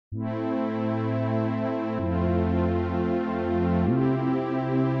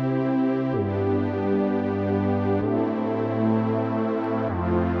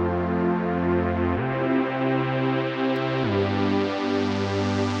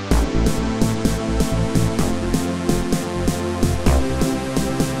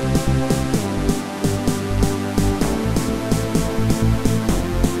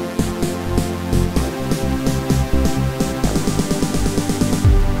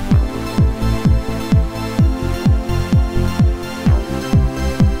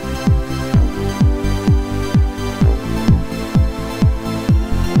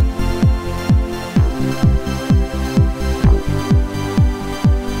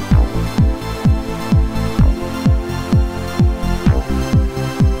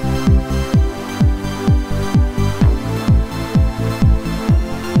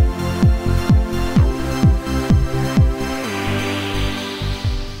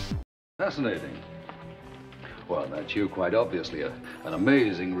Fascinating. Well, that's you, quite obviously. An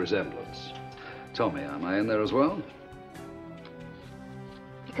amazing resemblance. Tommy, am I in there as well?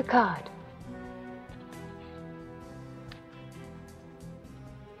 Pick a card.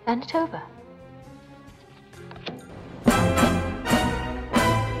 Hand it over.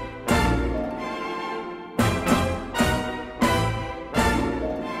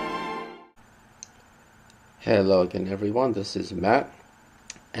 Hello again, everyone. This is Matt.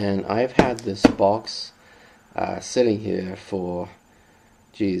 And I've had this box sitting here for,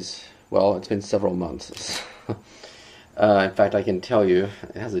 well, it's been several months. In fact, I can tell you,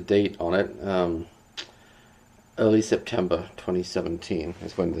 it has a date on it. Early September 2017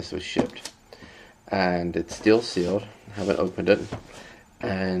 is when this was shipped. And it's still sealed. I haven't opened it.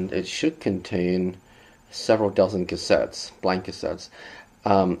 And it should contain several dozen cassettes, blank cassettes.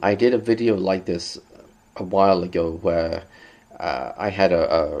 I did a video like this a while ago where I had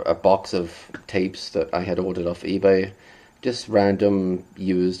a box of tapes that I had ordered off eBay, just random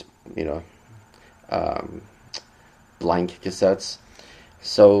used, blank cassettes.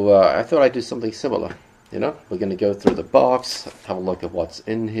 So I thought I'd do something similar. We're going to go through the box, have a look at what's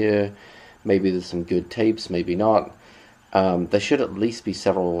in here. Maybe there's some good tapes, maybe not. There should at least be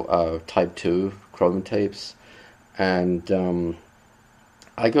several Type 2 chrome tapes, and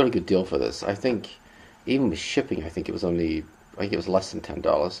I got a good deal for this. I think even with shipping, I think it was less than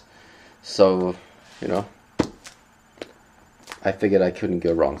 $10. So, I figured I couldn't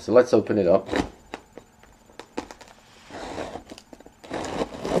go wrong. So let's open it up.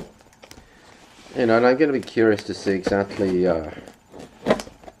 And I'm going to be curious to see exactly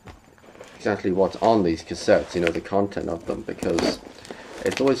what's on these cassettes, the content of them, because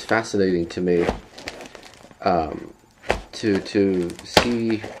it's always fascinating to me to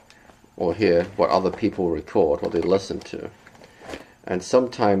see or hear what other people record, what they listen to. And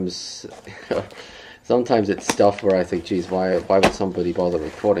sometimes it's stuff where I think, geez, why would somebody bother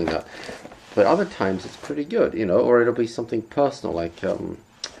recording that? But other times it's pretty good, or it'll be something personal, like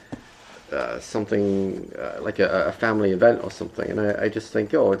something like a family event or something. And I just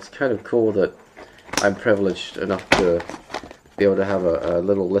think, oh, it's kind of cool that I'm privileged enough to be able to have a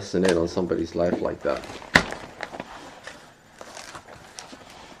little listen in on somebody's life like that.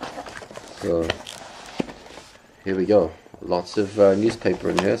 So here we go. Lots of newspaper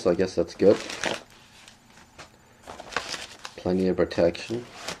in here, so I guess that's good. Plenty of protection.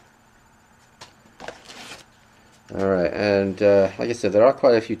 Alright, and like I said, there are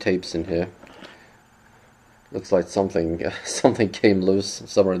quite a few tapes in here. Looks like something came loose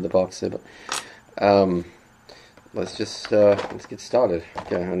somewhere in the box here, but let's get started.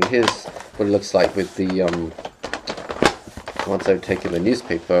 Okay, and here's what it looks like with the once I've taken the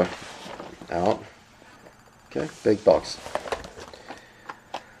newspaper out. Okay, big box.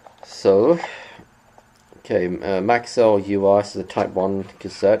 So, okay, Maxell US is a Type 1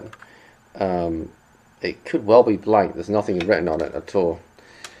 cassette. It could well be blank. There's nothing written on it at all.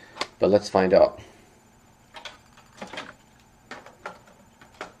 But let's find out.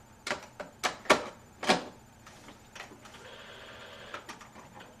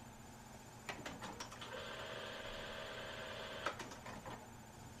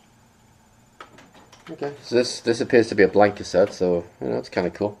 Okay, so this appears to be a blank cassette, so it's kind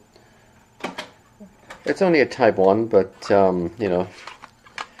of cool. It's only a Type 1, but you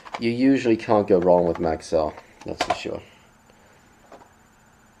usually can't go wrong with Maxell, that's for sure.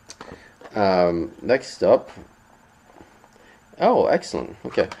 Next up, oh, excellent.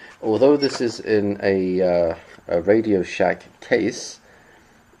 Okay, although this is in a Radio Shack case,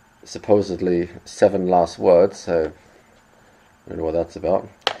 supposedly 7 last words, so I don't know what that's about.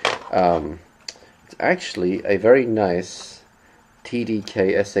 It's actually a very nice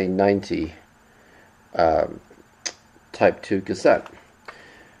PDK SA90 Type 2 cassette.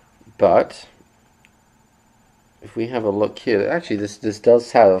 But if we have a look here, actually this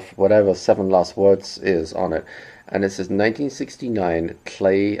does have whatever Seven Last Words is on it, and it says 1969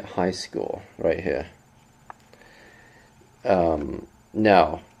 Clay High School right here.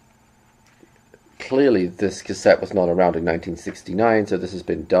 Now, clearly this cassette was not around in 1969, so this has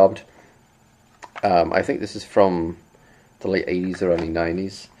been dubbed. I think this is from the late 80s or early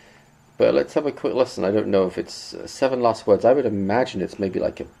 90s. But let's have a quick listen. I don't know if it's Seven Last Words. I would imagine it's maybe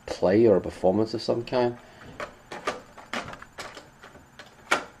like a play or a performance of some kind.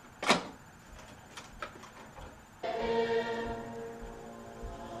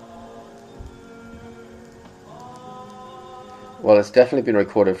 Well, it's definitely been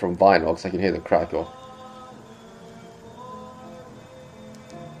recorded from vinyl because I can hear the crackle.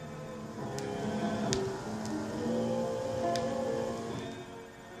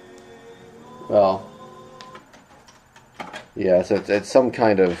 Well, yeah, so it's some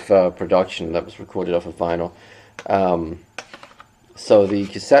kind of production that was recorded off of vinyl. So the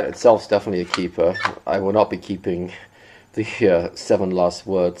cassette itself is definitely a keeper. I will not be keeping the Seven Last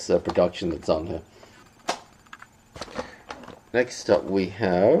Words production that's on here. Next up we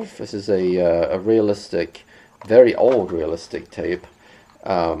have, this is a realistic, very old realistic tape,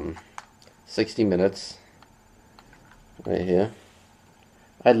 60 minutes, right here.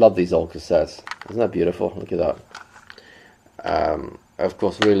 I love these old cassettes. Isn't that beautiful? Look at that. Of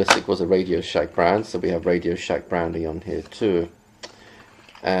course, Realistic was a Radio Shack brand, so we have Radio Shack branding on here too.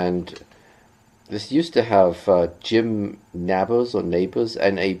 And this used to have Jim Nabors or Neighbors,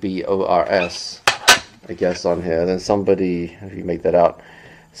 Nabors, I guess, on here. Then somebody, if you make that out,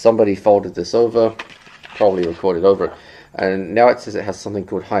 somebody folded this over, probably recorded over it. And now it says it has something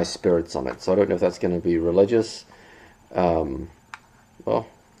called High Spirits on it. So I don't know if that's going to be religious. Well,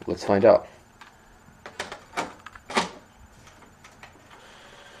 let's find out.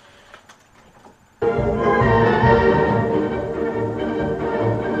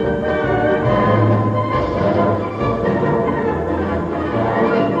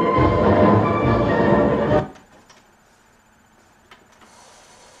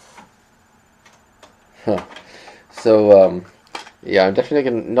 So, yeah, I'm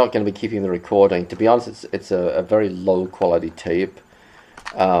definitely not going to be keeping the recording. To be honest, it's a very low quality tape.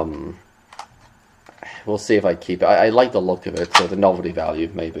 We'll see if I keep it. I like the look of it, so the novelty value,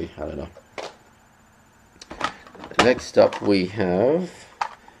 maybe. I don't know. Next up we have...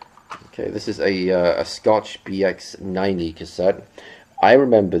 Okay, this is a Scotch BX90 cassette. I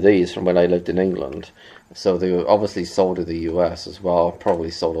remember these from when I lived in England. So they were obviously sold in the US as well. Probably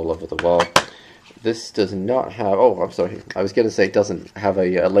sold all over the world. This does not have... Oh, I'm sorry. I was going to say it doesn't have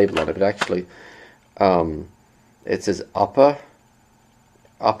a label on it, but actually it says Upper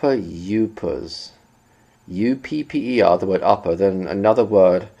Upers. U-P-P-E-R, the word upper, then another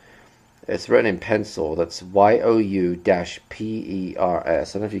word. It's written in pencil. That's Y-O-U-P-E-R-S.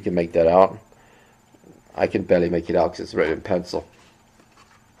 I don't know if you can make that out. I can barely make it out because it's written in pencil.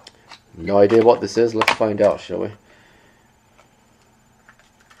 No idea what this is. Let's find out, shall we?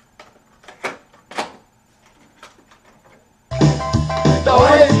 The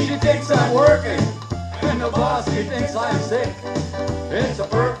way she thinks I'm working, and the boss he thinks I'm sick. It's a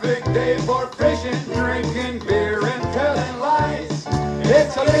perfect day for fishing, drinking beer, and telling lies.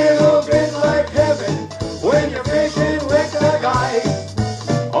 It's a little bit like heaven when you're fishing with the guys.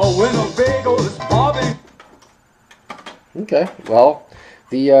 Oh, when the bagels bobbing. Okay, well,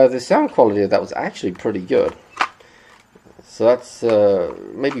 the sound quality of that was actually pretty good. So that's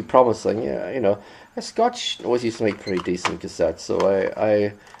maybe promising. Yeah, you know, Scotch always used to make pretty decent cassettes, so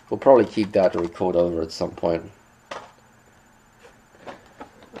I will probably keep that to record over at some point.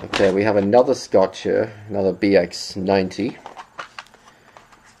 Okay, we have another Scotch here, another BX90.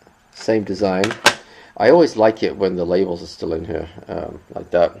 Same design. I always like it when the labels are still in here, like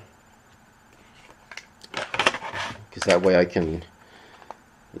that. Because that way I can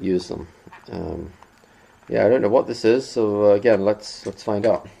use them. Yeah, I don't know what this is, so again, let's find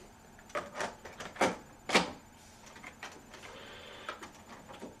out.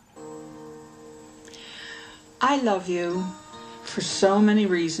 I love you for so many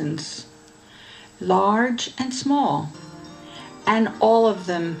reasons, large and small, and all of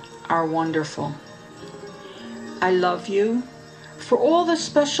them are wonderful. I love you for all the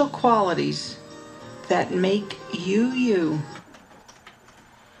special qualities that make you you.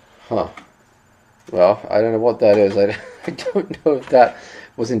 Huh. Well, I don't know what that is. I don't know if that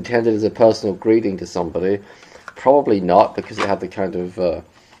was intended as a personal greeting to somebody. Probably not, because it had the kind of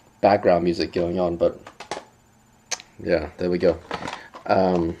background music going on, but yeah, there we go.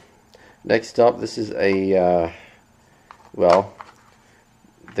 Next up, this is a, well,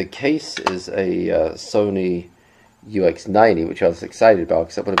 the case is a Sony UX90, which I was excited about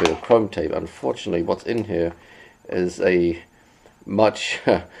because I put a bit of chrome tape. Unfortunately, what's in here is a much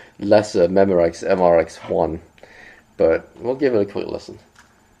lesser Memorex MRX1, but we'll give it a quick listen.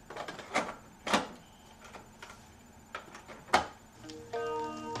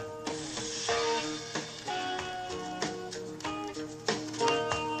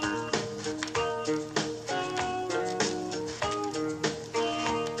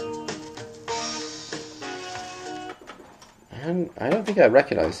 And I don't think I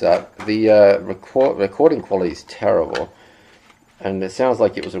recognize that. The recording quality is terrible, and it sounds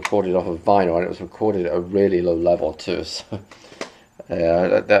like it was recorded off of vinyl, and it was recorded at a really low level too. So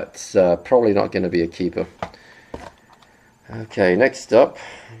that's probably not going to be a keeper. Okay, next up,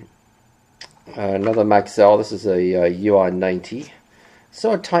 another Maxell. This is a UR90.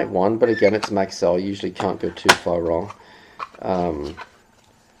 So a Type 1, but again, it's Maxell. Usually can't go too far wrong.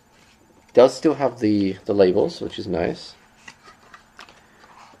 Does still have the labels, which is nice.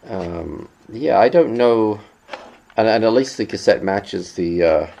 Yeah, I don't know, and at least the cassette matches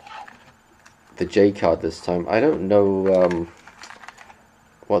the J card this time. I don't know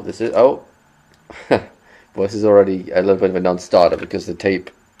what this is. Oh, well, this is already a little bit of a non-starter because the tape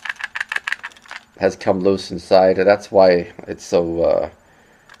has come loose inside, and that's why it's so.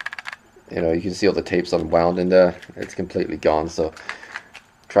 You know, you can see all the tape's unwound in there. It's completely gone, so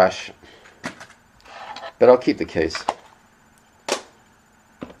trash. But I'll keep the case.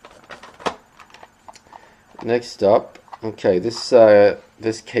 Next up, okay, this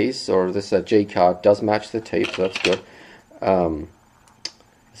case, or this J card, does match the tape, so that's good.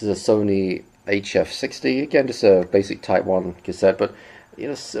 This is a Sony HF60, again, just a basic Type 1 cassette, but you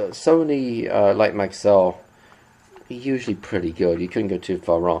know, Sony, like Maxell, usually pretty good. You couldn't go too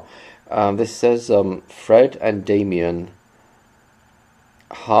far wrong. This says Fred and Damien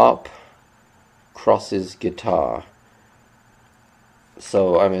harp crosses guitar.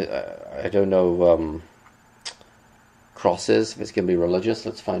 So I mean, I don't know. Crosses, if it's going to be religious.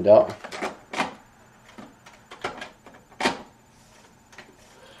 Let's find out.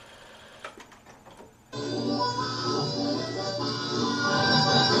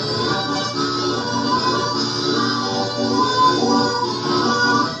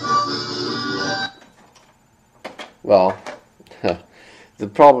 Well, the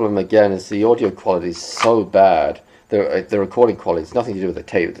problem again is the audio quality is so bad. The recording quality has nothing to do with the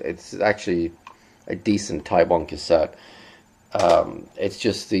tape. It's actually a decent Type 1 cassette. It's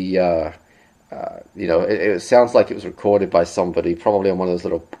just the you know, it sounds like it was recorded by somebody probably on one of those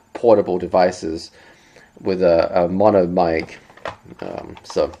little portable devices with a mono mic.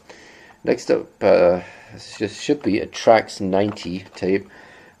 So next up, this should be a Trax 90 tape,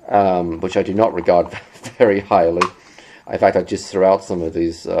 which I do not regard very highly. In fact, I just threw out some of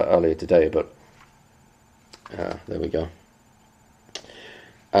these earlier today, but there we go.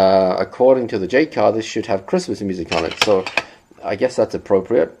 According to the J card, this should have Christmas music on it, so I guess that's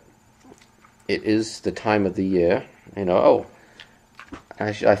appropriate. It is the time of the year, you know. Oh,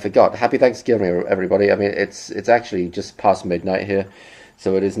 I forgot. Happy Thanksgiving, everybody. I mean, it's actually just past midnight here,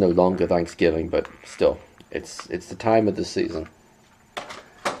 so it is no longer Thanksgiving, but still, it's the time of the season.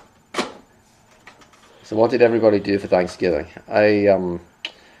 So what did everybody do for Thanksgiving?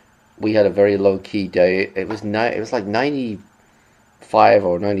 We had a very low key day. It was like 95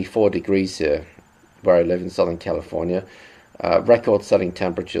 or 94 degrees here, where I live in Southern California. Record-setting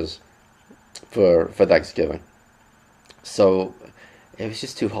temperatures for Thanksgiving. So it was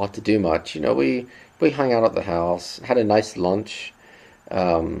just too hot to do much. You know, we hung out at the house, had a nice lunch.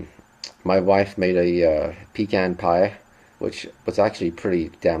 My wife made a pecan pie, which was actually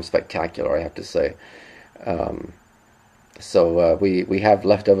pretty damn spectacular, I have to say. So we have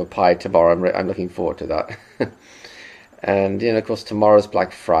leftover pie tomorrow. I'm looking forward to that. And you know, of course, tomorrow's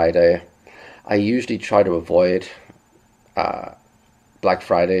Black Friday. I usually try to avoid Black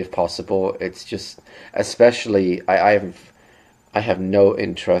Friday if possible. It's just, especially, I have no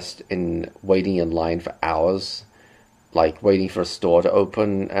interest in waiting in line for hours, like waiting for a store to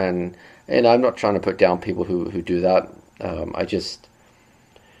open. And I'm not trying to put down people who do that.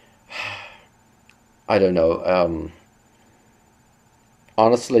 I don't know.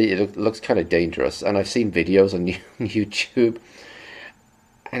 Honestly, it looks kind of dangerous, and I've seen videos on YouTube,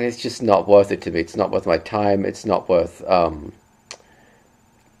 and it's just not worth it to me. It's not worth my time. It's not worth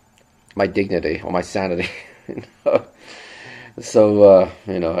my dignity or my sanity. You know? So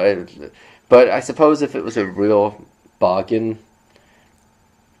you know, but I suppose if it was a real bargain,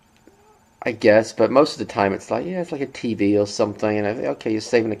 I guess, but most of the time it's like, yeah, it's like a TV or something, and I think, okay, you're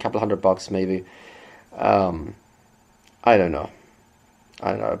saving a couple $100 maybe. I don't know.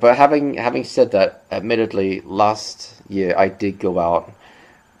 I don't know. But having said that, admittedly, last year I did go out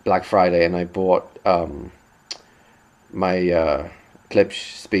Black Friday and I bought my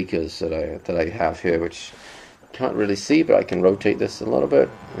Klipsch speakers that I have here, which you can't really see, but I can rotate this a little bit,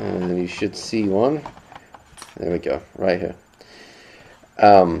 and you should see one. There we go, right here.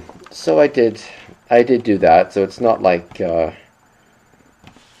 So I did do that. So it's not like I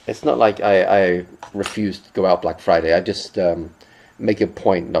refused to go out Black Friday. I just make a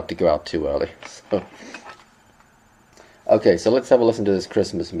point not to go out too early. So okay, so let's have a listen to this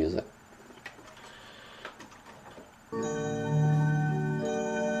Christmas music.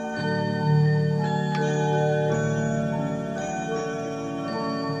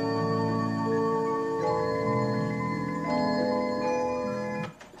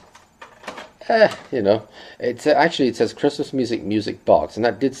 You know, it's actually, it says Christmas music box, and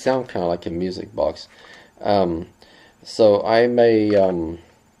that did sound kind of like a music box. So I may, I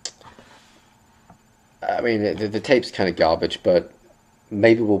mean, the tape's kind of garbage, but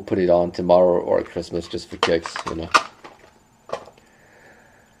maybe we'll put it on tomorrow or at Christmas just for kicks, you know.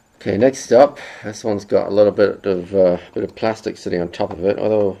 Okay, next up, this one's got a little bit of plastic sitting on top of it,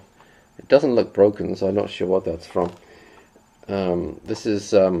 although it doesn't look broken, so I'm not sure what that's from. This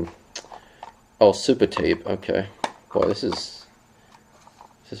is oh, super tape. Okay, boy, this is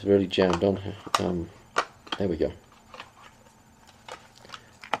really jammed on here. There we go.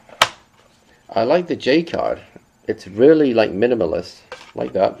 I like the J card. It's really like minimalist,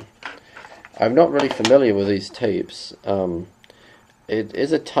 like that. I'm not really familiar with these tapes. It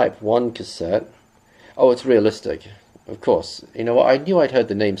is a Type 1 cassette. Oh, it's realistic, of course. You know what? I knew I'd heard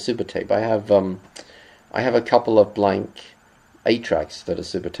the name Super Tape. I have a couple of blank 8-tracks that are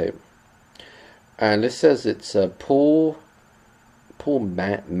Super Tape. And this says it's Paul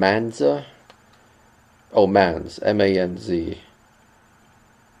Manza. Oh, Manz, M-A-N-Z.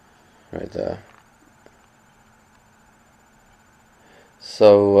 Right there.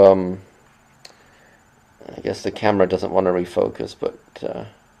 So, I guess the camera doesn't want to refocus, but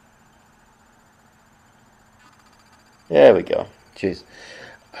there we go. Jeez.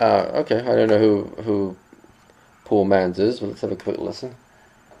 Okay, I don't know who Paul Manz is, but let's have a quick listen.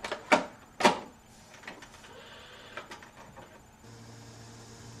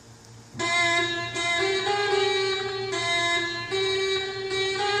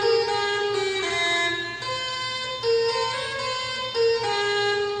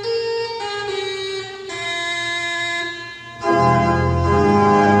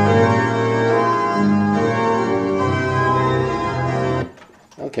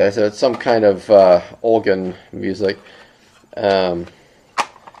 Okay, so it's some kind of organ music. Yeah,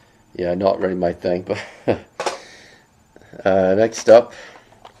 not really my thing, but next up,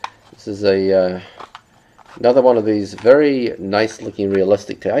 this is another one of these very nice looking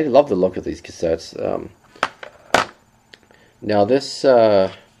realistic tapes. I love the look of these cassettes. Now this,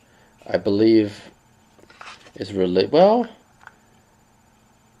 I believe, is well,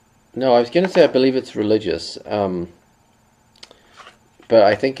 no, I was going to say I believe it's religious. But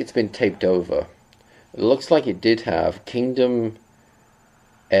I think it's been taped over. It looks like it did have Kingdom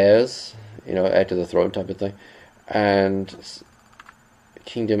Heirs, you know, Heir to the Throne type of thing, and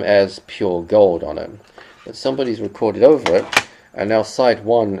Kingdom Heirs Pure Gold on it. But somebody's recorded over it, and now side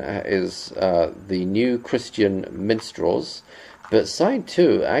 1 is the New Christian Minstrels, but side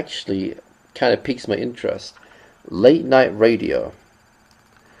 2 actually kind of piques my interest. Late Night Radio.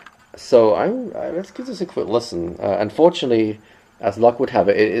 So let's give this a quick listen. Unfortunately, as luck would have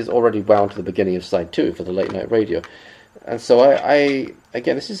it, it is already wound to the beginning of side 2 for the Late Night Radio. And so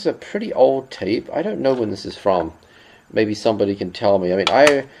again, this is a pretty old tape. I don't know when this is from. Maybe somebody can tell me. I mean,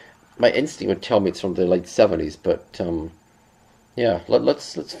 my instinct would tell me it's from the late 70s, but yeah,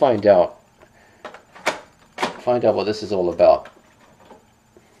 let's find out. Find out what this is all about.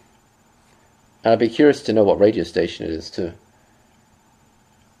 And I'd be curious to know what radio station it is too.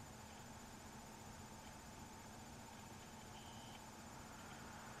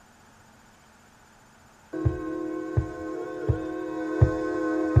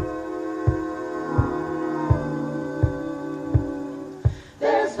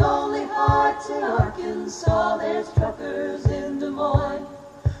 In Arkansas, there's truckers in Des Moines,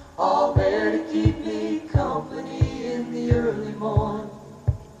 all there to keep me company in the early morn.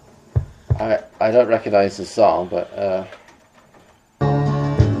 I don't recognize the song, but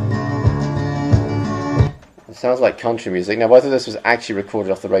it sounds like country music. Now, whether this was actually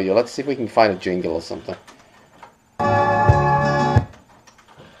recorded off the radio, let's see if we can find a jingle or something.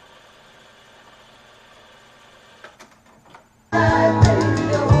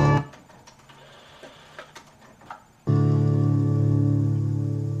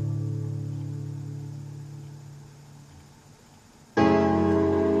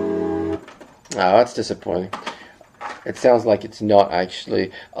 Oh, that's disappointing. It sounds like it's not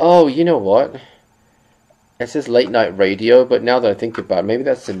actually. Oh, you know what? It says Late Night Radio, but now that I think about it, maybe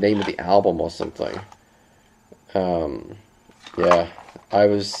that's the name of the album or something. Yeah, I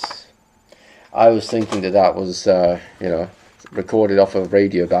was thinking that was you know, recorded off of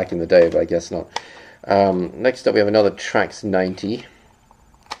radio back in the day, but I guess not. Next up, we have another Trax 90.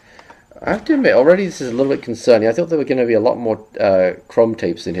 I have to admit, already this is a little bit concerning. I thought there were going to be a lot more chrome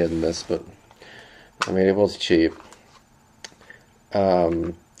tapes in here than this, but I mean, it was cheap.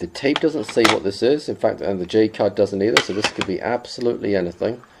 The tape doesn't say what this is, in fact, and the J card doesn't either, so this could be absolutely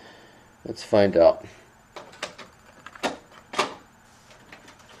anything. Let's find out.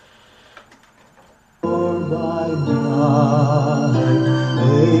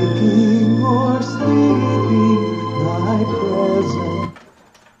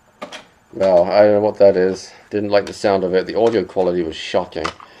 Well, I don't know what that is. Didn't like the sound of it. The audio quality was shocking.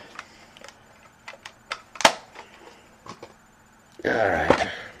 Alright.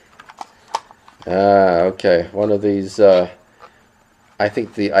 Okay. One of these I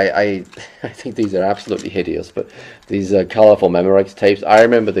think I think these are absolutely hideous, but these colourful Memorex tapes, I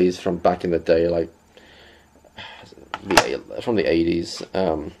remember these from back in the day, like from the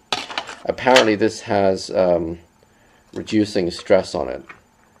 80s. Apparently this has reducing stress on it.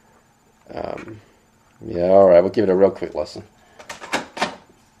 Yeah, alright, we'll give it a real quick listen.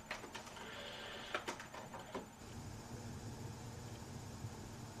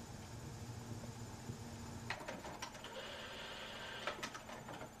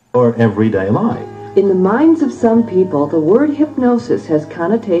 Or everyday life. In the minds of some people, the word hypnosis has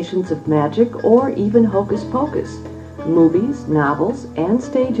connotations of magic or even hocus pocus. Movies, novels, and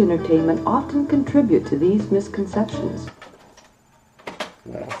stage entertainment often contribute to these misconceptions.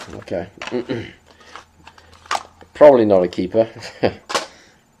 Well, okay. Probably not a keeper.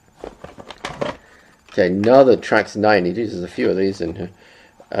 Okay, another Trax 90. There's a few of these in here.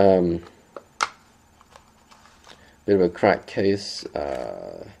 Bit of a crack case.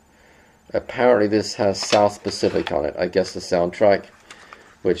 Apparently this has South Pacific on it. I guess the soundtrack,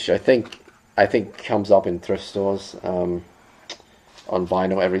 which I think comes up in thrift stores on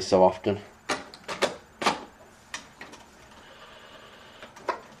vinyl every so often.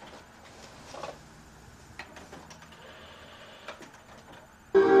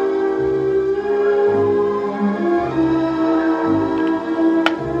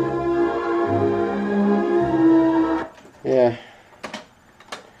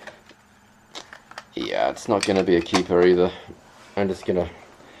 Yeah, it's not going to be a keeper either. I'm just going to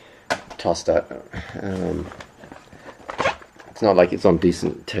toss that. It's not like it's on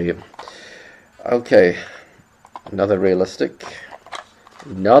decent tape. Okay, another realistic.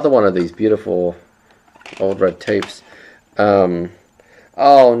 Another one of these beautiful old red tapes. Oh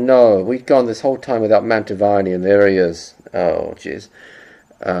no, we've gone this whole time without Mantovani, and there he is. Oh jeez.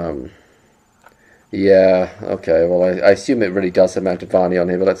 Yeah, okay, well I assume it really does have Mantovani on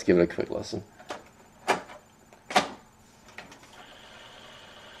here, but let's give it a quick listen.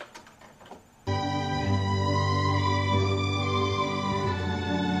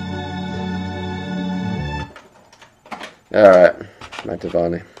 Alright,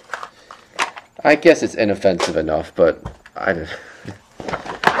 Mantovani. I guess it's inoffensive enough, but I don't.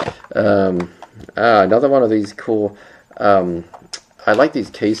 Another one of these cool. I like these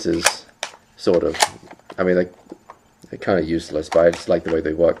cases, sort of. I mean, they're kind of useless, but I just like the way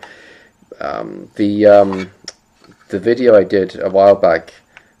they work. The video I did a while back,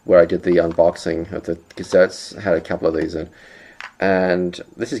 where I did the unboxing of the cassettes, had a couple of these in, and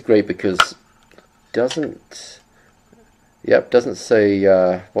this is great because doesn't say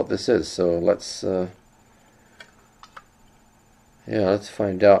what this is. So let's let's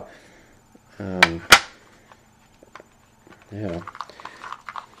find out. Yeah.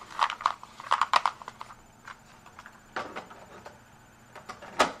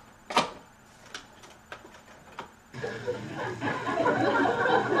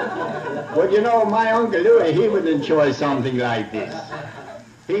 Well, you know, my Uncle Louis, he would enjoy something like this.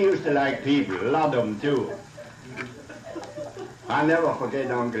 He used to like people, a lot of them too. I'll never forget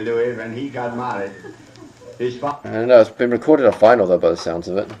Uncle Louis when he got married. His father... I don't know, it's been recorded on vinyl though, by the sounds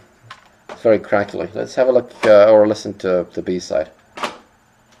of it. It's very crackly. Let's have a look or listen to the B-side.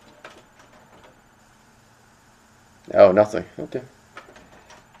 Oh, nothing. Okay.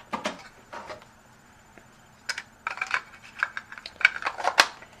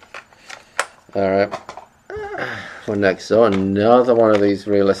 Alright. What next? So another one of these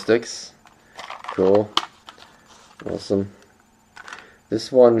realistics. Cool. Awesome.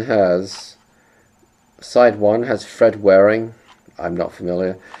 This one has... Side 1 has Fred Waring. I'm not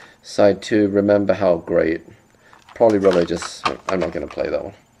familiar. Side 2, Remember How Great. Probably religious. I'm not going to play that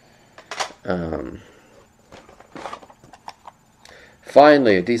one.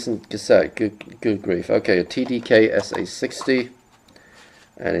 Finally, a decent cassette. Good grief. Okay, a TDK SA60.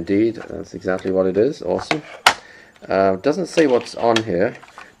 And indeed, that's exactly what it is. Awesome. Doesn't say what's on here,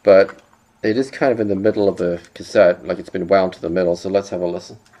 but it is kind of in the middle of the cassette, like it's been wound to the middle, so let's have a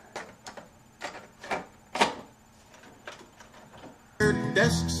listen.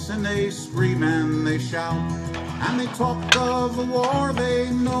 Desks and they scream and they shout, and they talk of a war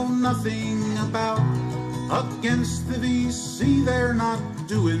they know nothing about. Against the VC they're not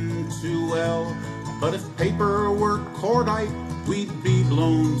doing too well, but if paper were cordite we'd be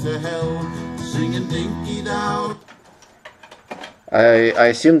blown to hell, singing dinky dow. I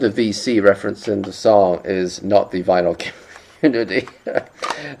assume the VC reference in the song is not the vinyl community.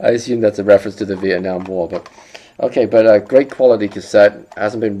 I assume that's a reference to the Vietnam War, but okay, but a great quality cassette.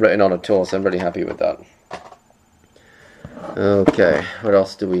 Hasn't been written on at all, so I'm really happy with that. Okay, what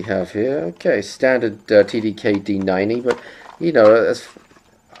else do we have here? Okay, standard TDK D90, but you know,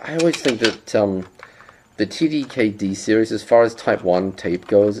 I always think that the TDK D series, as far as Type 1 tape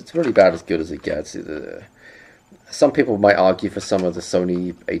goes, it's really about as good as it gets. Some people might argue for some of the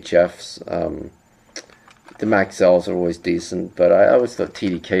Sony HFs. The Maxells are always decent, but I always thought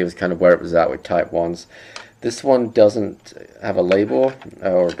TDK was kind of where it was at with Type 1s. This one doesn't have a label,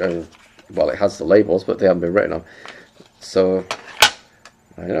 or well, it has the labels, but they haven't been written on. So,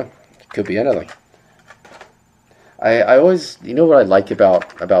 I don't know, it could be anything. I always, you know what I like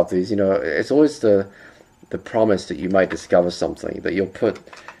about these, you know, it's always the promise that you might discover something, that you'll put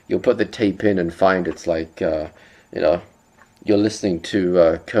the tape in and find it's like, you know, you're listening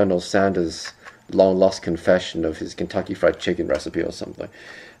to Colonel Sanders' long lost confession of his Kentucky Fried Chicken recipe or something.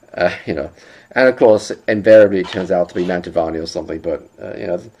 You know, and of course, invariably it turns out to be Mantovani or something, but, you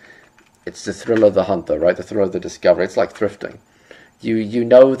know, it's the thrill of the hunt, though, right? The thrill of the discovery. It's like thrifting. You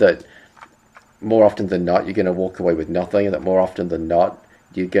know that more often than not, you're going to walk away with nothing, and that more often than not,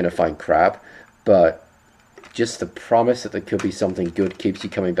 you're going to find crap, but just the promise that there could be something good keeps you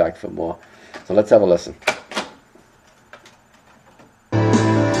coming back for more. So let's have a listen.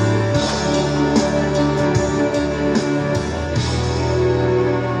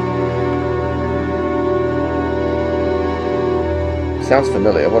 Sounds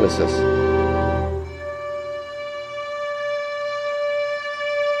familiar. What is this?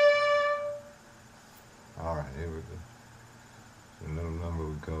 All right, here we go. It's a little number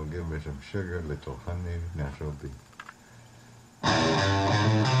we call Give Me Some Sugar, Little Honey, Natural Beat.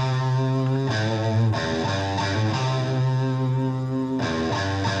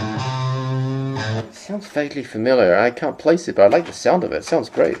 It sounds vaguely familiar. I can't place it, but I like the sound of it. It sounds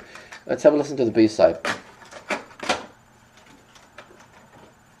great. Let's have a listen to the B-side.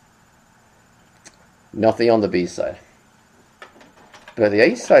 Nothing on the B-side. But the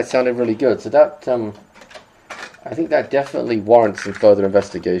A-side sounded really good, so that, I think that definitely warrants some further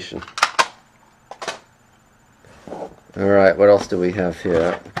investigation. Alright, what else do we have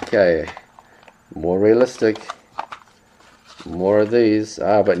here? Okay, more realistic. More of these.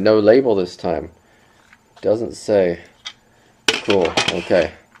 Ah, but no label this time. Doesn't say. Cool,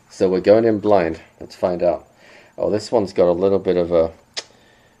 okay. So we're going in blind. Let's find out. Oh, this one's got a little bit of a...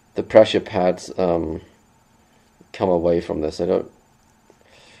 The pressure pads come away from this. I don't...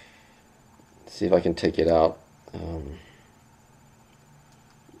 See if I can take it out.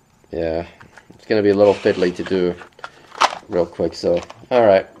 Yeah, it's going to be a little fiddly to do real quick, so...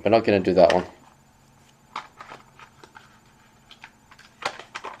 Alright, we're not going to do that one.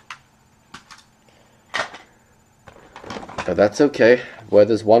 But that's okay. Where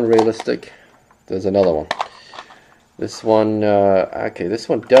there's one realistic, there's another one. This one, okay, this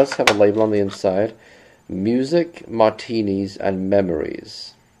one does have a label on the inside. Music, Martinis, and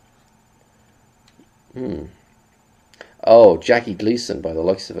Memories. Oh, Jackie Gleason by the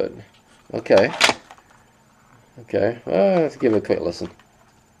looks of it. Okay. Okay, let's give it a quick listen.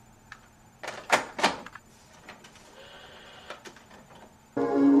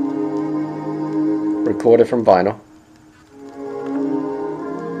 Recorded from vinyl.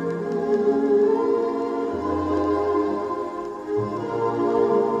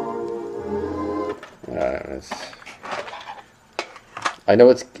 I know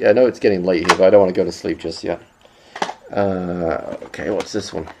it's getting late here, but I don't want to go to sleep just yet. Okay, what's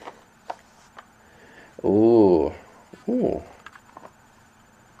this one? Ooh.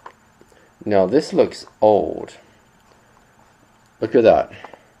 Now this looks old. Look at that.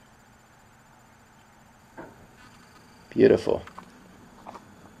 Beautiful.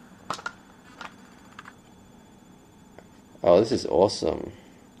 Oh, this is awesome.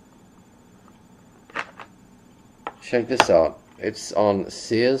 check this out. It's on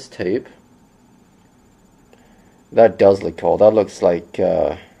Sears tape. That does look cool. That looks like,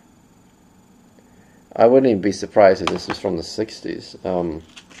 I wouldn't even be surprised if this was from the 60s.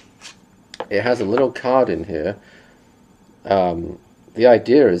 It has a little card in here. The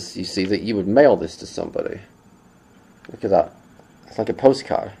idea is, you see, that you would mail this to somebody. Look at that. It's like a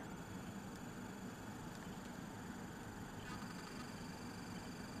postcard.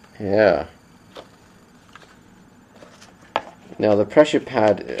 Yeah. Now the pressure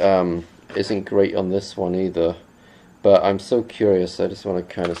pad isn't great on this one either, but I'm so curious. I just want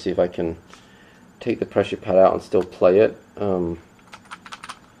to kind of see if I can take the pressure pad out and still play it.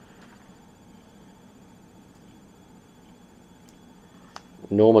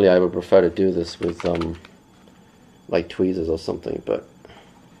 Normally I would prefer to do this with like tweezers or something, but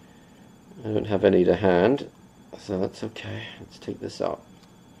I don't have any to hand, so that's okay. Let's take this out.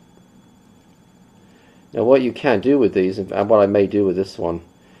 Now what you can do with these, and what I may do with this one,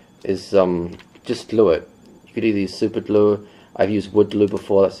 is just glue it. You could either use super glue. I've used wood glue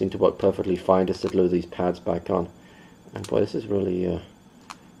before. That seemed to work perfectly fine just to glue these pads back on. And boy, this is really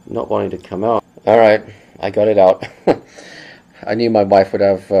not wanting to come out. Alright, I got it out. I knew my wife would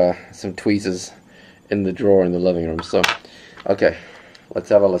have some tweezers in the drawer in the living room. So, okay, let's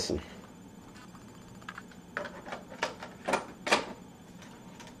have a listen.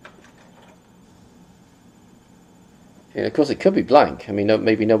 And of course it could be blank. I mean,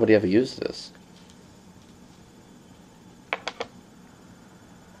 maybe nobody ever used this.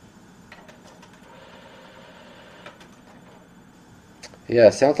 Yeah,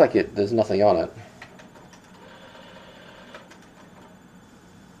 it sounds like there's nothing on it.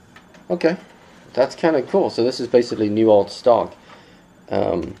 Okay, that's kind of cool. So this is basically new old stock.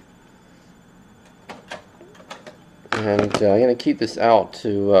 And I'm going to keep this out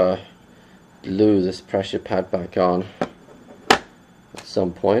to glue this pressure pad back on at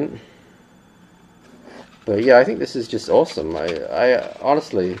some point. But yeah, I think this is just awesome. I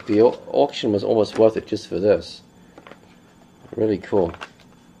honestly, the auction was almost worth it just for this. Really cool.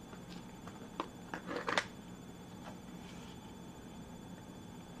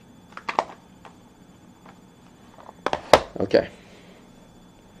 Okay,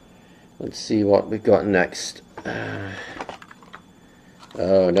 let's see what we've got next.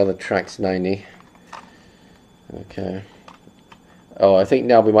 Oh, another Trax 90. Okay. Oh, I think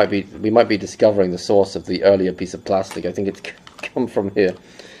now we might be discovering the source of the earlier piece of plastic. I think it's come from here.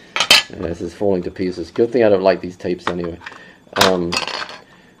 And this is falling to pieces. Good thing I don't like these tapes anyway.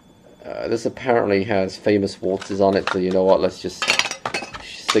 This apparently has Famous Waltzes on it, so you know what? Let's just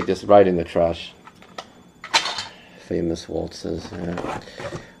stick this right in the trash. Famous Waltzes. Yeah.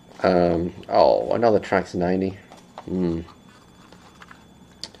 Oh, another Trax 90.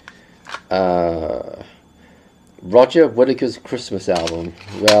 Roger Whittaker's Christmas album.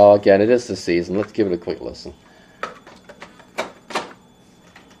 Well, again, it is the season. Let's give it a quick listen.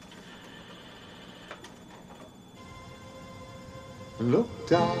 Look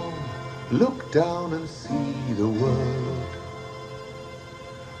down and see the world.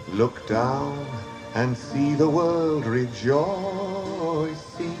 Look down and see the world rejoicing.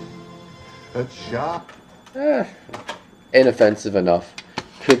 A child. Inoffensive enough.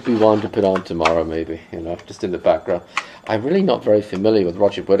 Could be one to put on tomorrow, maybe, you know, just in the background. I'm really not very familiar with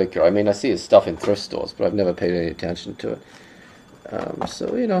Roger Whittaker. I mean, I see his stuff in thrift stores, but I've never paid any attention to it.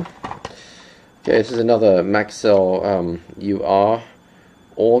 So, you know. Okay, this is another Maxell UR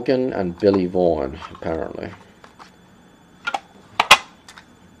organ and Billy Vaughan, apparently.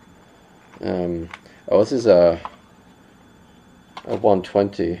 Oh, this is a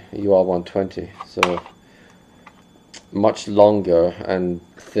 120, UR 120, so much longer and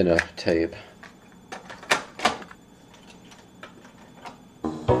thinner tape.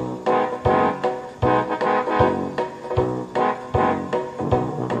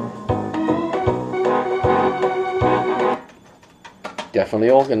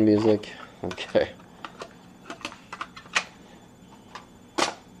 Definitely organ music. Okay.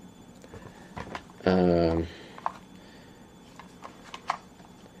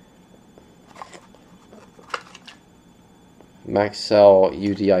 Maxell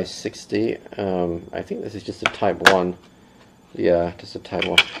UDI 60. I think this is just a Type 1. Yeah, just a Type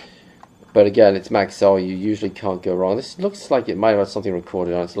 1. But again, it's Maxell. You usually can't go wrong. This looks like it might have had something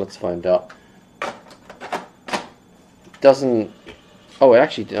recorded on it, so let's find out. Doesn't... Oh, it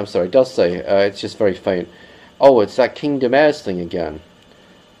actually... I'm sorry, it does say. It's just very faint. Oh, it's that Kingdom Airs thing again.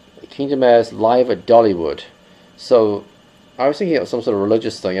 Kingdom Airs live at Dollywood. So, I was thinking it was some sort of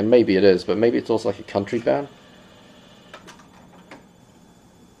religious thing, and maybe it is, but maybe it's also like a country band.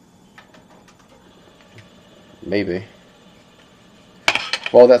 maybe.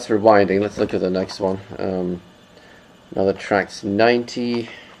 Well, that's rewinding. Let's look at the next one. Another track's 90.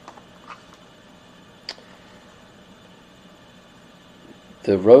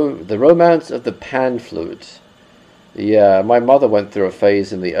 The Romance of the Pan Flute. Yeah, my mother went through a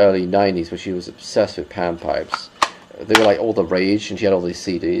phase in the early 90s where she was obsessed with pan pipes. They were like all the rage, and she had all these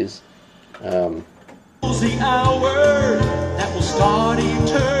CDs. The hour that will start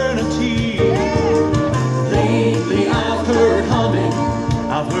eternity. Lately I've heard humming,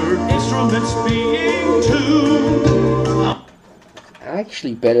 I've heard instruments being tuned.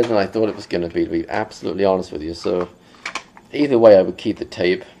 Actually better than I thought it was going to be absolutely honest with you. So either way, I would keep the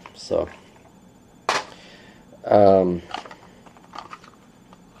tape. So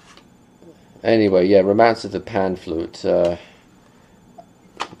anyway, yeah, Romance of the Pan Flute.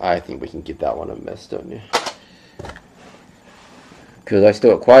 I think we can give that one a miss, don't you? Because I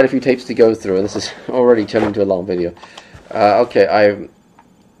still got quite a few tapes to go through, and this is already turning into a long video. Okay,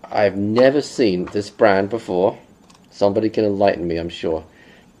 I've never seen this brand before. Somebody can enlighten me, I'm sure.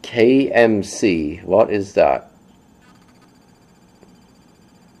 KMC, what is that?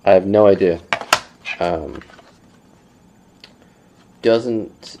 I have no idea.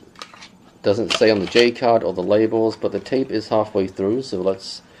 Doesn't say on the J card or the labels, but the tape is halfway through, so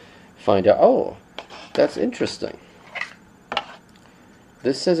let's find out. Oh, that's interesting.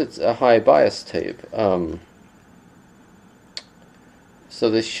 This says it's a high bias tape. So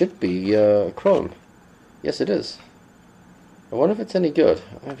this should be chrome. Yes, it is. I wonder if it's any good.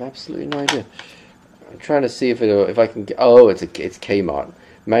 I have absolutely no idea. I'm trying to see if I can get. Oh, it's Kmart,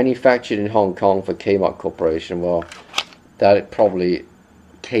 manufactured in Hong Kong for Kmart Corporation. Well, that probably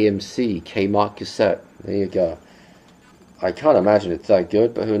KMC, Kmart Cassette. There you go. I can't imagine it's that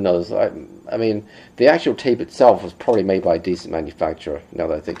good, but who knows? I mean, the actual tape itself was probably made by a decent manufacturer. Now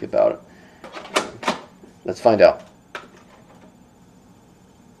that I think about it, let's find out.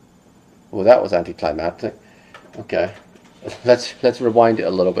 Well, that was anticlimactic. Okay, let's rewind it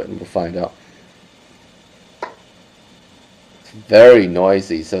a little bit and we'll find out. It's very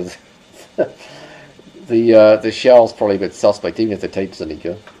noisy, so the shell's probably a bit suspect, even if the tape's any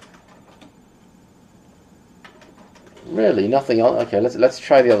good. Really, nothing on. Okay, let's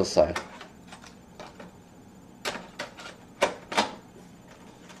try the other side.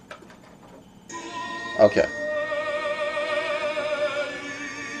 Okay.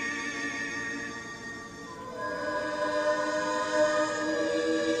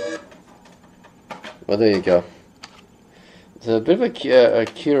 Well, there you go. It's a bit of a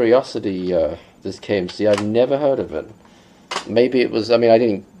curiosity, this KMC. I've never heard of it. Maybe it was, I mean, I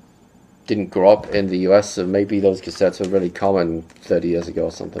didn't grow up in the US, so maybe those cassettes were really common 30 years ago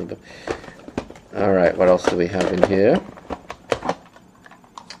or something. But alright, what else do we have in here?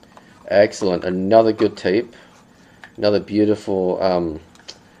 Excellent, another good tape. Another beautiful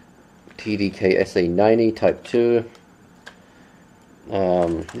TDK SA90 Type 2.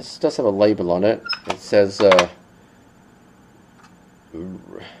 This does have a label on it. It says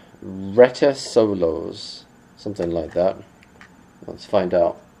Retta Solos, something like that. Let's find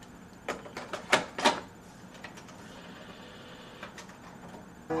out.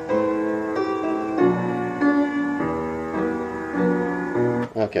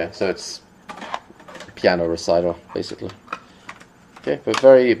 Okay, so it's piano recital, basically. Okay, but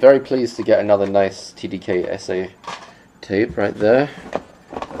very, very pleased to get another nice TDK SA tape right there.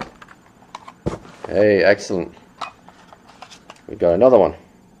 Hey, excellent. We got another one.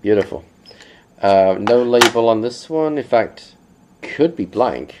 Beautiful. No label on this one. In fact, could be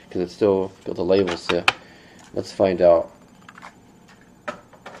blank because it's still got the labels here. Let's find out.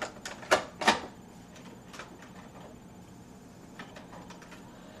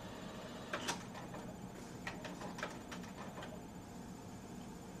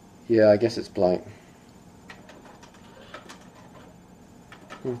 Yeah, I guess it's blank.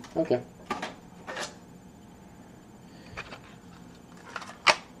 Okay.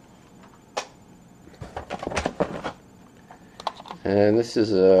 And this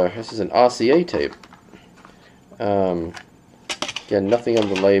is an RCA tape. Again, nothing on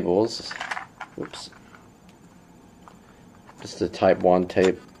the labels. Oops. Just a Type 1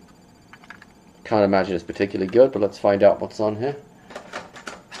 tape. Can't imagine it's particularly good, but let's find out what's on here.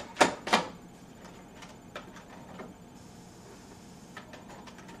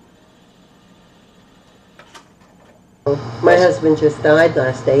 My husband just died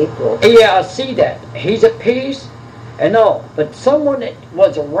last April. Yeah, I see that. He's at peace and all. But someone that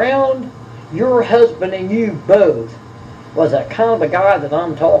was around your husband and you both was a kind of a guy that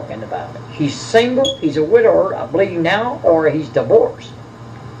I'm talking about. He's single, he's a widower, I believe now, or he's divorced.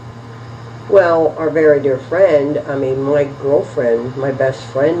 Well, our very dear friend, I mean, my girlfriend, my best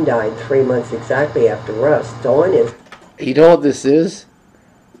friend died 3 months exactly after Russ. Dawn is... You know what this is?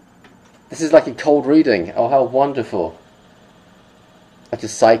 This is like a cold reading. Oh, how wonderful. Like a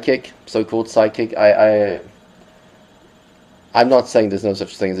psychic, so-called psychic. I'm not saying there's no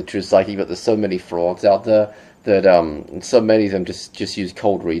such thing as a true psychic, but there's so many frauds out there that so many of them just use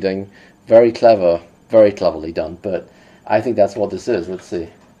cold reading. Very clever, very cleverly done, but I think that's what this is. Let's see.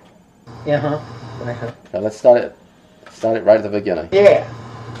 Uh-huh. Now let's start it right at the beginning. Yeah.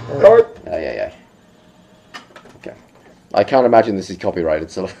 Card. Yeah. Okay. I can't imagine this is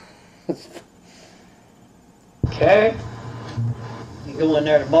copyrighted, so... Okay. You go in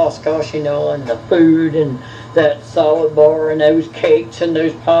there to Moscow's, you know, and the food and that salad bar and those cakes and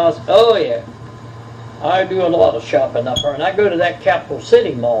those pies. Oh, yeah. I do a lot of shopping up there, and I go to that Capital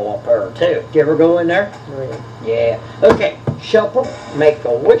City Mall up there, too. Do you ever go in there? Oh, yeah. Okay. Shuffle, make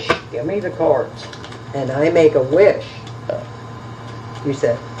a wish, give me the cards. And I make a wish. You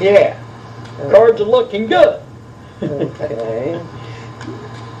said? Yeah. Cards are looking good. Okay.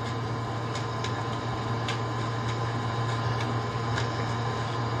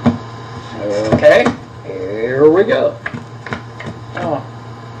 Okay, here we go.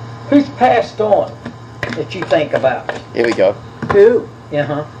 Who's passed on that you think about? Here we go. Who?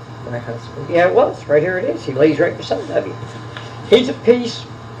 Uh-huh. My husband. Yeah, it was. Right here it is. He lays right beside of you. He's at peace,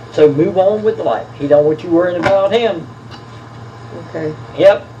 so move on with life. He don't want you worrying about him. Okay.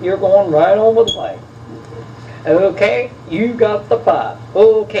 Yep, you're going right on with life. Okay, you got the 5.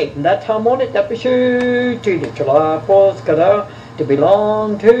 Okay, from that time on it, that be sure to that your life was gonna to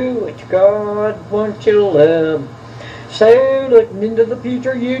belong to what God wants you to live. So, looking into the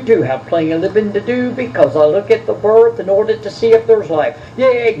future, you do have plenty of living to do, because I look at the birth in order to see if there's life.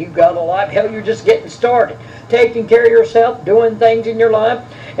 Yeah, you got a life. Hell, you're just getting started. Taking care of yourself, doing things in your life,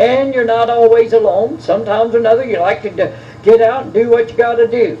 and you're not always alone. Sometimes or another, you like to get out and do what you got to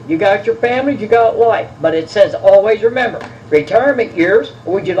do. You got your family, you got life. But it says, always remember, retirement years,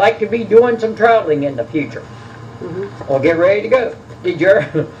 or would you like to be doing some traveling in the future? Mm-hmm. Well, get ready to go. Did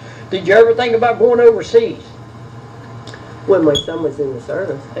you ever think about going overseas? When my son was in the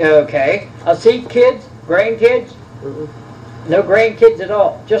service. Okay. I see kids, grandkids? Mm-mm. No grandkids at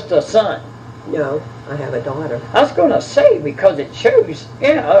all, just a son. No, I have a daughter. I was going to say, because it shows,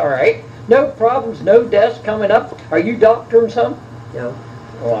 yeah, all right. No problems, no deaths coming up. Are you doctoring some? No.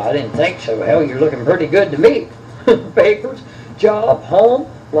 Well, I didn't think so. Hell, you're looking pretty good to me. Papers, job, home,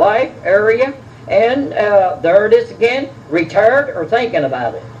 life, area, and there it is again. Retired or thinking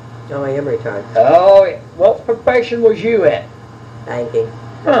about it? No, I am retired. Oh, yeah. What profession was you in? Banking.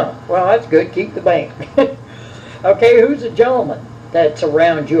 Huh. Well, that's good. Keep the bank. Okay, who's a gentleman that's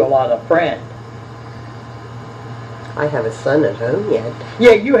around you a lot, a friend? I have a son at home yet.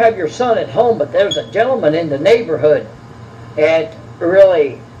 Yeah, you have your son at home, but there's a gentleman in the neighborhood that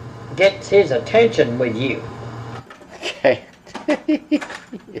really gets his attention with you. Okay.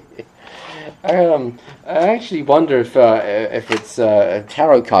 I actually wonder if it's a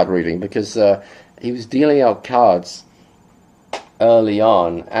tarot card reading, because he was dealing out cards early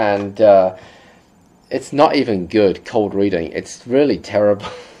on, and it's not even good cold reading. It's really terrible.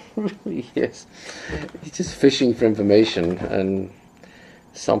 It really is. He's just fishing for information, and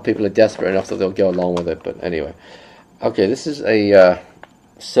some people are desperate enough that they'll go along with it. But anyway, okay, this is a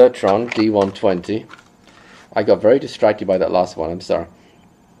Certron D120. I got very distracted by that last one. I'm sorry.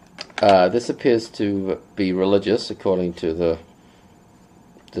 This appears to be religious, according to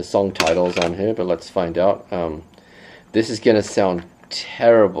the song titles on here, but let's find out. This is going to sound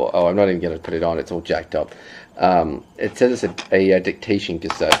terrible. Oh, I'm not even going to put it on. It's all jacked up. It says it's a dictation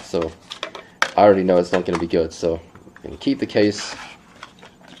cassette, so I already know it's not going to be good. So I'm going to keep the case,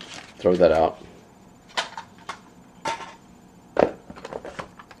 throw that out.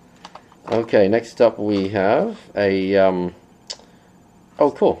 Okay, next up we have a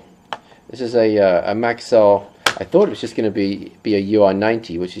oh, cool. This is a Maxell. I thought it was just going to be a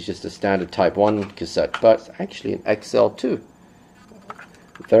UR90, which is just a standard Type 1 cassette, but it's actually an XL2.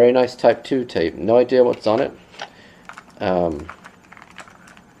 Very nice Type 2 tape. No idea what's on it.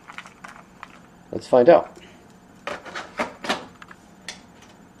 Let's find out.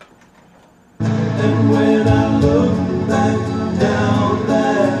 And when I look back down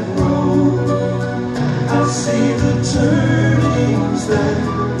that road, I see the turnings that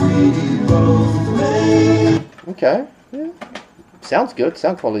we both made. Okay, yeah. Sounds good.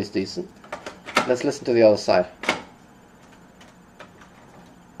 Sound quality's decent. Let's listen to the other side.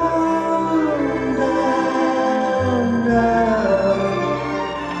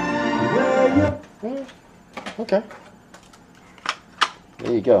 Okay.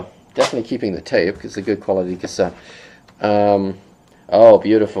 There you go. definitely keeping the tape because it's a good quality cassette. Oh,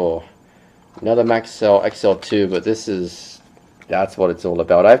 beautiful. Another Maxell XL2, but that's what it's all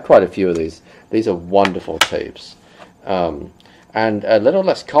about. I have quite a few of these. These are wonderful tapes. And a little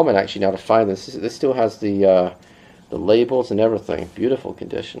less common actually now to find this. This still has the labels and everything. Beautiful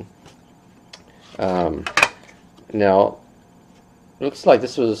condition. Now, it looks like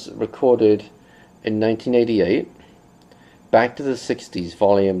this was recorded in 1988. Back to the 60s,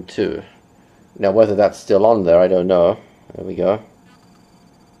 Volume 2. Now, whether that's still on there, I don't know. There we go.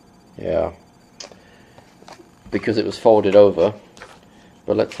 Yeah. Because it was folded over.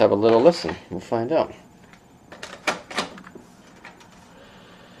 But let's have a little listen. We'll find out.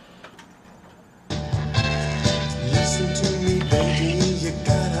 Listen to me, baby, you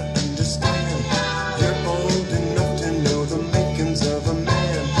gotta understand. You're old enough to know the makings of a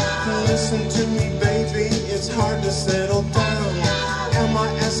man. Listen to me, baby, it's hard to settle down. Am I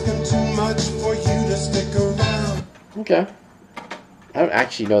asking too much for you to stick around? Okay. I don't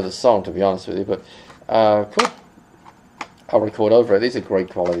actually know the song, to be honest with you, but cool. I'll record over it. These are great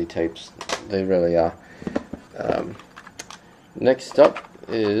quality tapes. They really are. Next up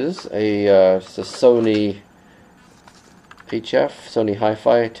is it's a Sony HF, Sony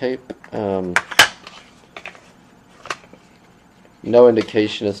Hi-Fi tape. No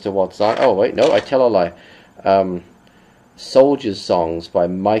indication as to what's on. Oh wait, no, I tell a lie. Soldiers Songs by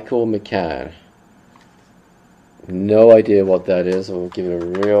Michael McCann. No idea what that is. We'll give it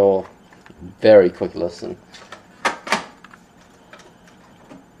a very quick listen.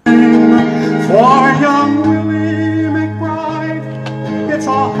 For young Willie McBride, it's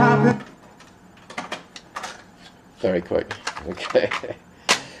all happened. Very quick. Okay.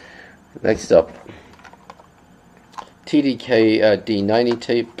 Next up, TDK D90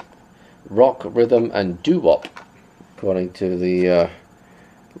 tape, rock, rhythm, and doo-wop, according to the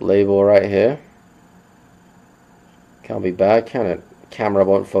label right here. Can't be bad, can it? Camera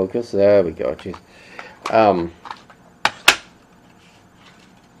won't focus. There we go. Jeez.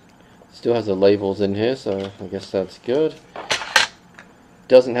 Still has the labels in here, so I guess that's good.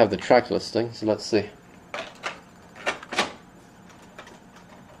 Doesn't have the track listing, so let's see.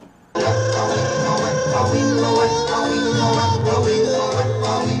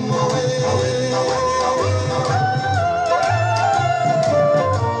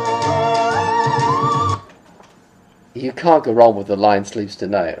 You can't go wrong with The Lion Sleeps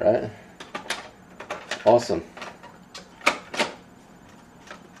Tonight, right? Awesome.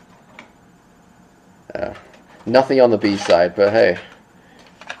 Nothing on the B-side, but hey.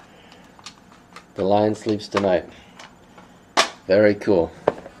 The Lion Sleeps Tonight. Very cool.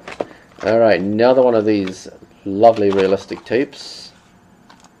 Alright, another one of these lovely realistic tapes.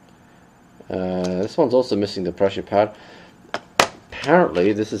 This one's also missing the pressure pad.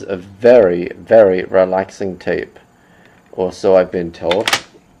 Apparently this is a very, very relaxing tape. Or so I've been told.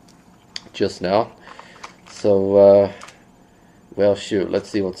 Just now. So, well shoot, let's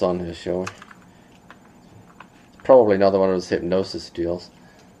see what's on here, shall we? Probably another one of those hypnosis deals.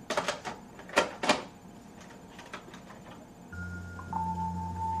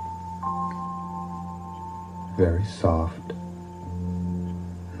 Very soft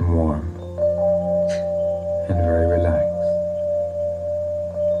and warm and very relaxed.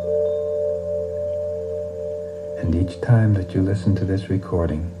 And each time that you listen to this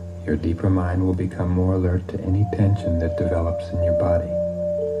recording, your deeper mind will become more alert to any tension that develops in your body.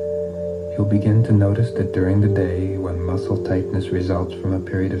 You'll begin to notice that during the day, when muscle tightness results from a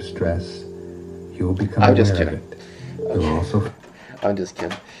period of stress, you will become aware of it. You'll also... I'm just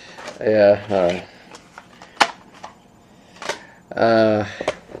kidding. Yeah, alright.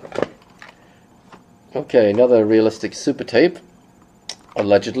 Okay, another realistic super tape.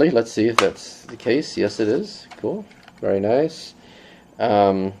 Allegedly. Let's see if that's the case. Yes, it is. Cool. Very nice.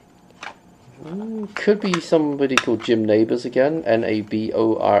 Could be somebody called Jim Nabors again.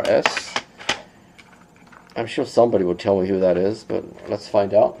 Nabors. I'm sure somebody will tell me who that is, but let's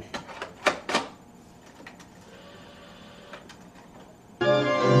find out.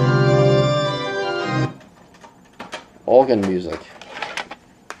 Organ music.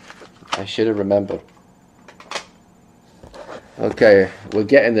 I should have remembered. Okay, we're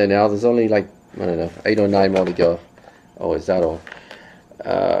getting there now. There's only like, I don't know, 8 or 9 more to go. Oh, is that all?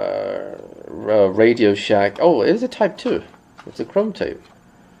 Radio Shack. Oh, it is a Type 2. It's a chrome tape.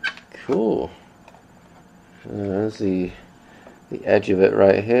 Cool. There's the edge of it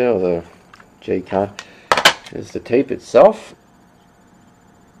right here, or the J-card. There's the tape itself.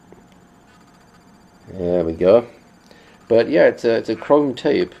 There we go. But yeah, it's a chrome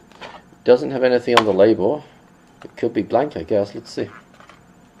tape. Doesn't have anything on the label. It could be blank, I guess. Let's see.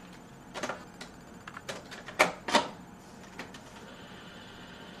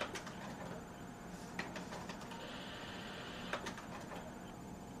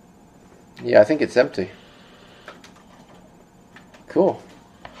 Yeah, I think it's empty. Cool.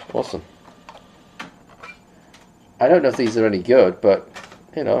 Awesome. I don't know if these are any good, but,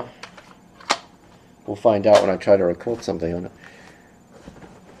 you know, we'll find out when I try to record something on it.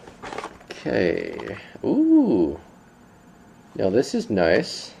 Okay. Ooh. Now this is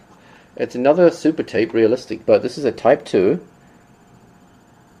nice. It's another super tape, realistic, but this is a Type 2.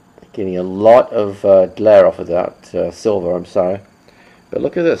 Getting a lot of glare off of that silver, I'm sorry. But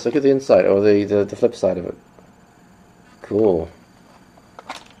look at this, look at the inside, or the flip side of it. Cool.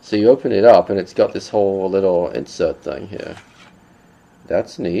 So you open it up and it's got this whole little insert thing here.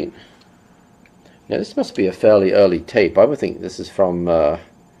 That's neat. Now this must be a fairly early tape. I would think this is from the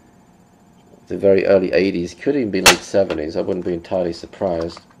very early 80s. Could even be late 70s. I wouldn't be entirely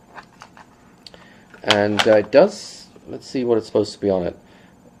surprised. And it does, let's see what it's supposed to be on it.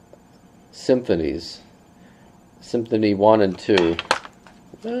 Symphonies. Symphony 1 and 2.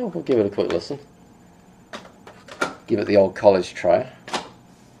 Well, we'll give it a quick listen. Give it the old college try.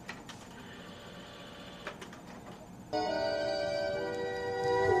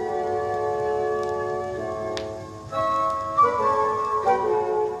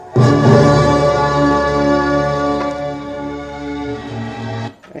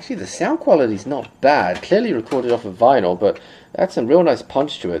 Actually, the sound quality is not bad. Clearly recorded off of vinyl, but that's some real nice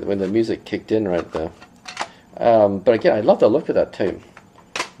punch to it when the music kicked in right there. But again, I love the look of that tape.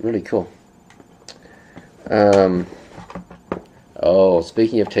 Really cool. Oh,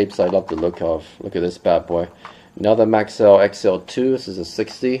 speaking of tapes I love the look of, look at this bad boy. Another Maxell XL2. This is a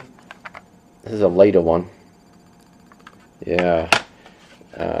 60. This is a later one. Yeah.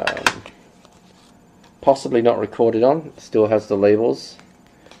 Possibly not recorded on. Still has the labels.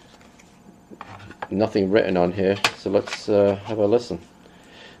 Nothing written on here, so let's have a listen.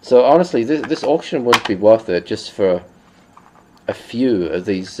 So honestly, this auction wouldn't be worth it just for a few of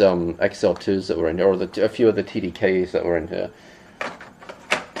these XL2s that were in here, or a few of the TDKs that were in here.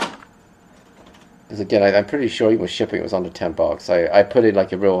 Because again, I'm pretty sure even with shipping it was under $10. I put in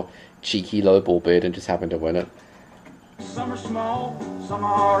like a real cheeky lowball bid and just happened to win it. Some are small, some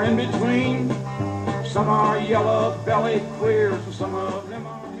are in between, some are yellow-bellied queers, and some of them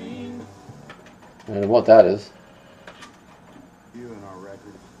are mean. And what that is. You and our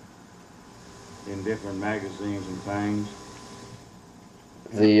records in different magazines and things.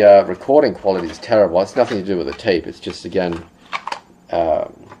 The recording quality is terrible. It's nothing to do with the tape. It's just, again, the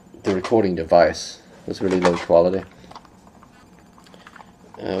recording device was really low quality.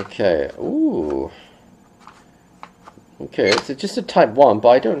 Okay. Ooh. Okay, it's just a Type 1, but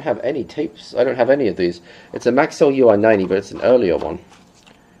I don't have any tapes. I don't have any of these. It's a Maxell UI90, but it's an earlier one.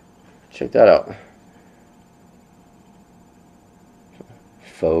 Check that out.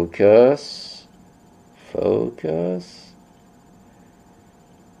 Focus. Focus.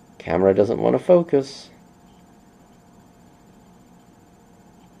 Camera doesn't want to focus.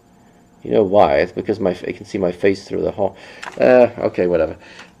 You know why? It's because it can see my face through the hole. Okay, whatever.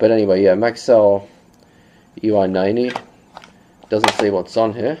 But anyway, yeah, Maxell UI90. Doesn't say what's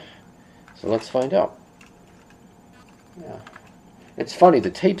on here. So let's find out. Yeah. It's funny, the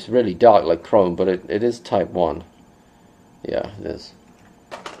tape's really dark like chrome, but it is Type 1. Yeah, it is.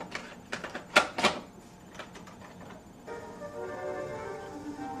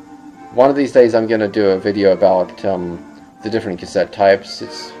 One of these days I'm going to do a video about the different cassette types.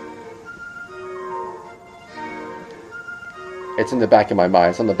 It's in the back of my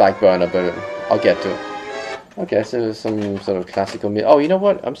mind. It's on the back burner, but I'll get to it. Okay, so there's some sort of classical music. Oh, you know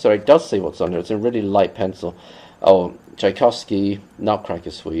what? I'm sorry, it does say what's on here. It's a really light pencil. Oh, Tchaikovsky, Nutcracker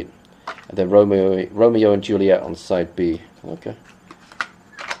Suite. And then Romeo and Juliet on side B. Okay.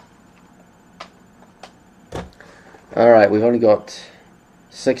 Alright, we've only got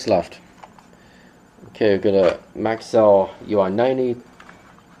 6 left. Okay, we've got a Maxell UI90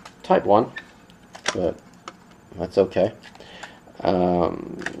 Type 1, but that's okay. I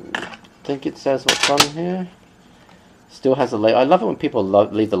think it says what's on here. Still has a label. I love it when people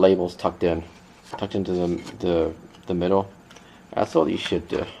leave the labels tucked into the middle. That's all you should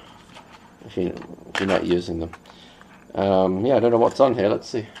do if you're not using them. Yeah, I don't know what's on here. Let's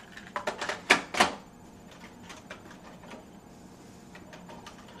see.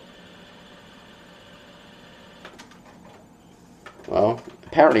 Well,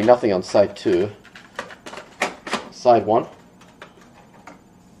 apparently nothing on side 2. Side 1.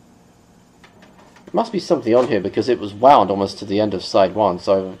 Must be something on here because it was wound almost to the end of side 1,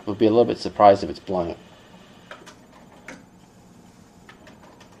 so I would be a little bit surprised if it's blank.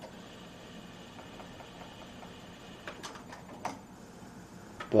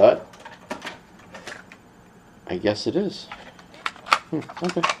 But I guess it is.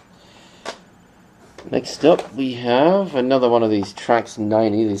 Okay. Next up we have another one of these Tracks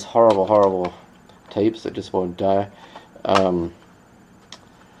 90, these horrible tapes that just won't die.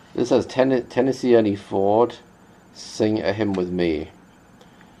 This has Tennessee Ernie Ford, Sing a Hymn with Me.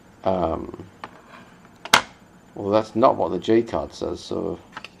 Well, that's not what the J card says, so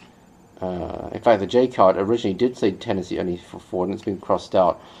in fact the J card originally did say Tennessee Ernie Ford and it's been crossed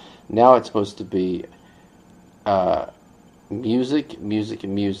out. Now it's supposed to be Music, Music,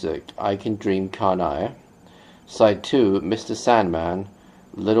 Music, I Can Dream, Can't I? Side 2, Mr. Sandman,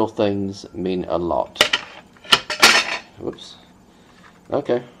 Little Things Mean a Lot. Whoops.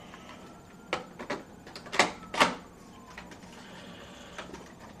 Okay.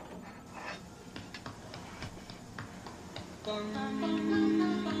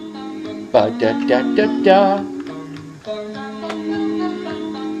 Ba-da-da-da-da.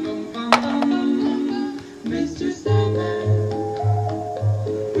 Mr. Sandman,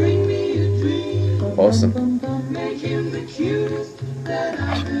 bring me a dream. Awesome. Make him the cutest that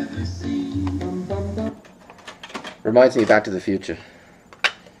I've ever seen. Reminds me of Back to the Future.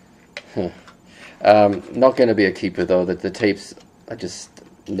 Not going to be a keeper though. The tapes are just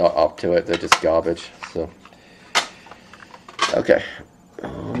not up to it. They're just garbage. So, okay.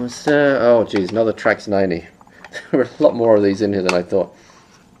 Almost there. Oh, geez, another Tracks 90. There were a lot more of these in here than I thought.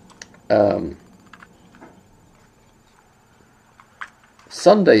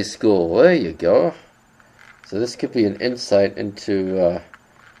 Sunday School. There you go. So this could be an insight into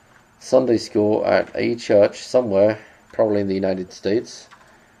Sunday school at a church somewhere, probably in the United States.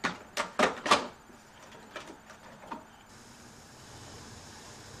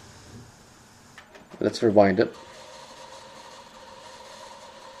 Let's rewind it.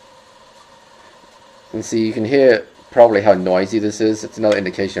 And see, you can hear probably how noisy this is. It's another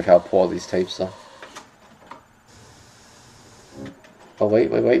indication of how poor these tapes are. Oh,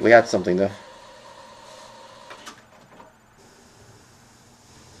 wait, we had something there.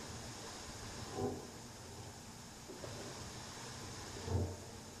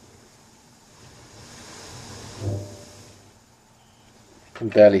 I can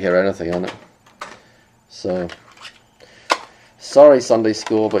barely hear anything on it. So, sorry Sunday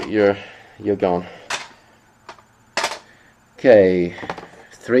school, but you're gone. Okay,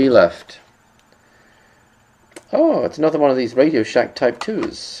 3 left. Oh, it's another one of these Radio Shack Type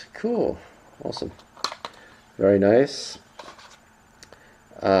 2s. Cool. Awesome. Very nice.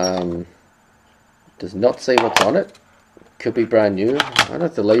 Does not say what's on it. Could be brand new. I don't know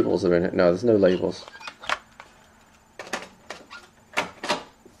if the labels are in it. No, there's no labels.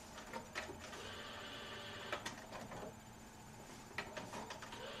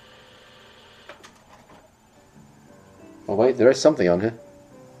 Oh wait, there is something on here.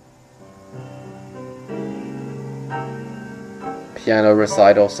 Piano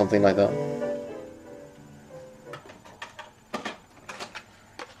recital, something like that.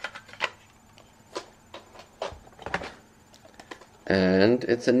 And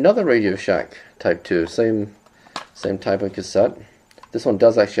it's another Radio Shack Type 2, same type of cassette. This one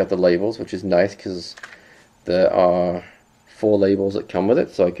does actually have the labels, which is nice because there are 4 labels that come with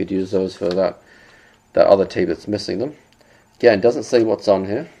it, so I could use those for that other tape that's missing them. Again, it doesn't say what's on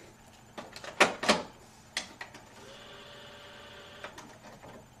here.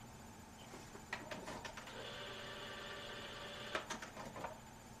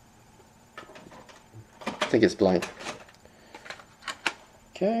 I think it's blank.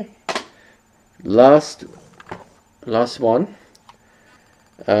 Okay. Last one.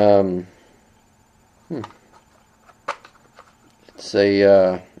 It's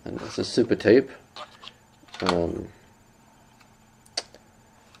a super tape.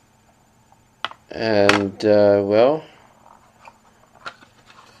 Well,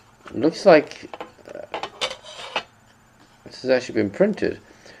 looks like this has actually been printed.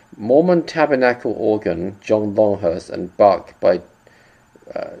 Mormon Tabernacle Organ, John Longhurst and Bach by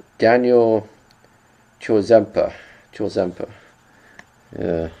Daniel Chorzempa.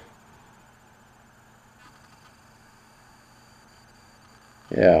 Yeah.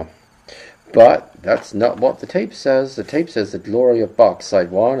 Yeah. But that's not what the tape says. The tape says The Glory of Bach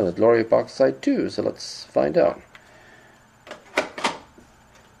Side 1 and The Glory of Bach Side 2. So let's find out.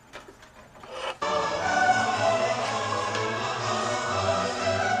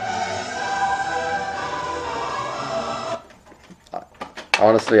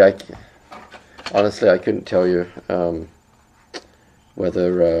 Honestly, I couldn't tell you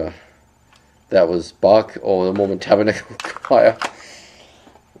whether that was Bach or the Mormon Tabernacle Choir.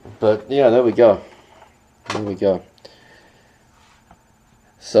 But yeah, there we go. There we go.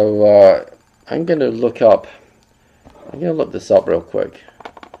 So I'm going to look this up real quick.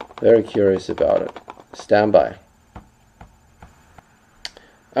 Very curious about it. stand by.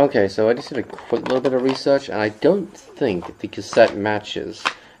 Okay, so I just did a quick little bit of research, and I don't think the cassette matches,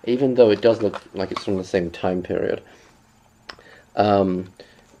 even though it does look like it's from the same time period.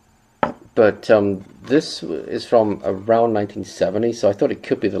 But this is from around 1970, so I thought it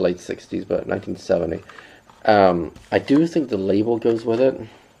could be the late 60s, but 1970. I do think the label goes with it,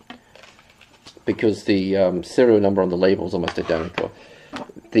 because the serial number on the label is almost identical.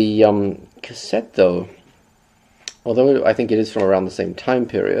 The cassette, though, although I think it is from around the same time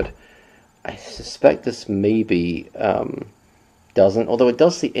period, I suspect this maybe doesn't, although it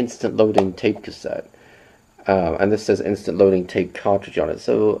does say instant loading tape cassette. And this says instant loading tape cartridge on it,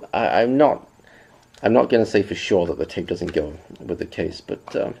 so I'm not going to say for sure that the tape doesn't go with the case,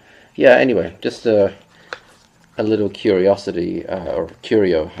 but yeah. Anyway, just a little curiosity, or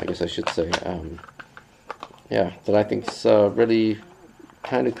curio, I guess I should say. Yeah, that I think's really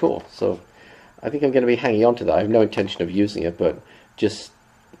kind of cool. So I think I'm going to be hanging on to that. I have no intention of using it, but just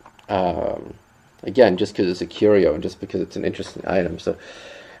again, just because it's a curio and just because it's an interesting item. So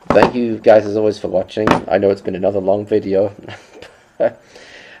thank you guys as always for watching. I know it's been another long video,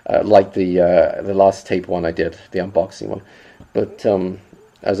 like the last tape one I did, the unboxing one. But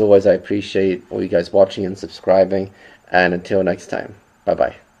as always, I appreciate all you guys watching and subscribing. And until next time, bye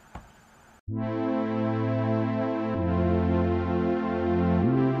bye.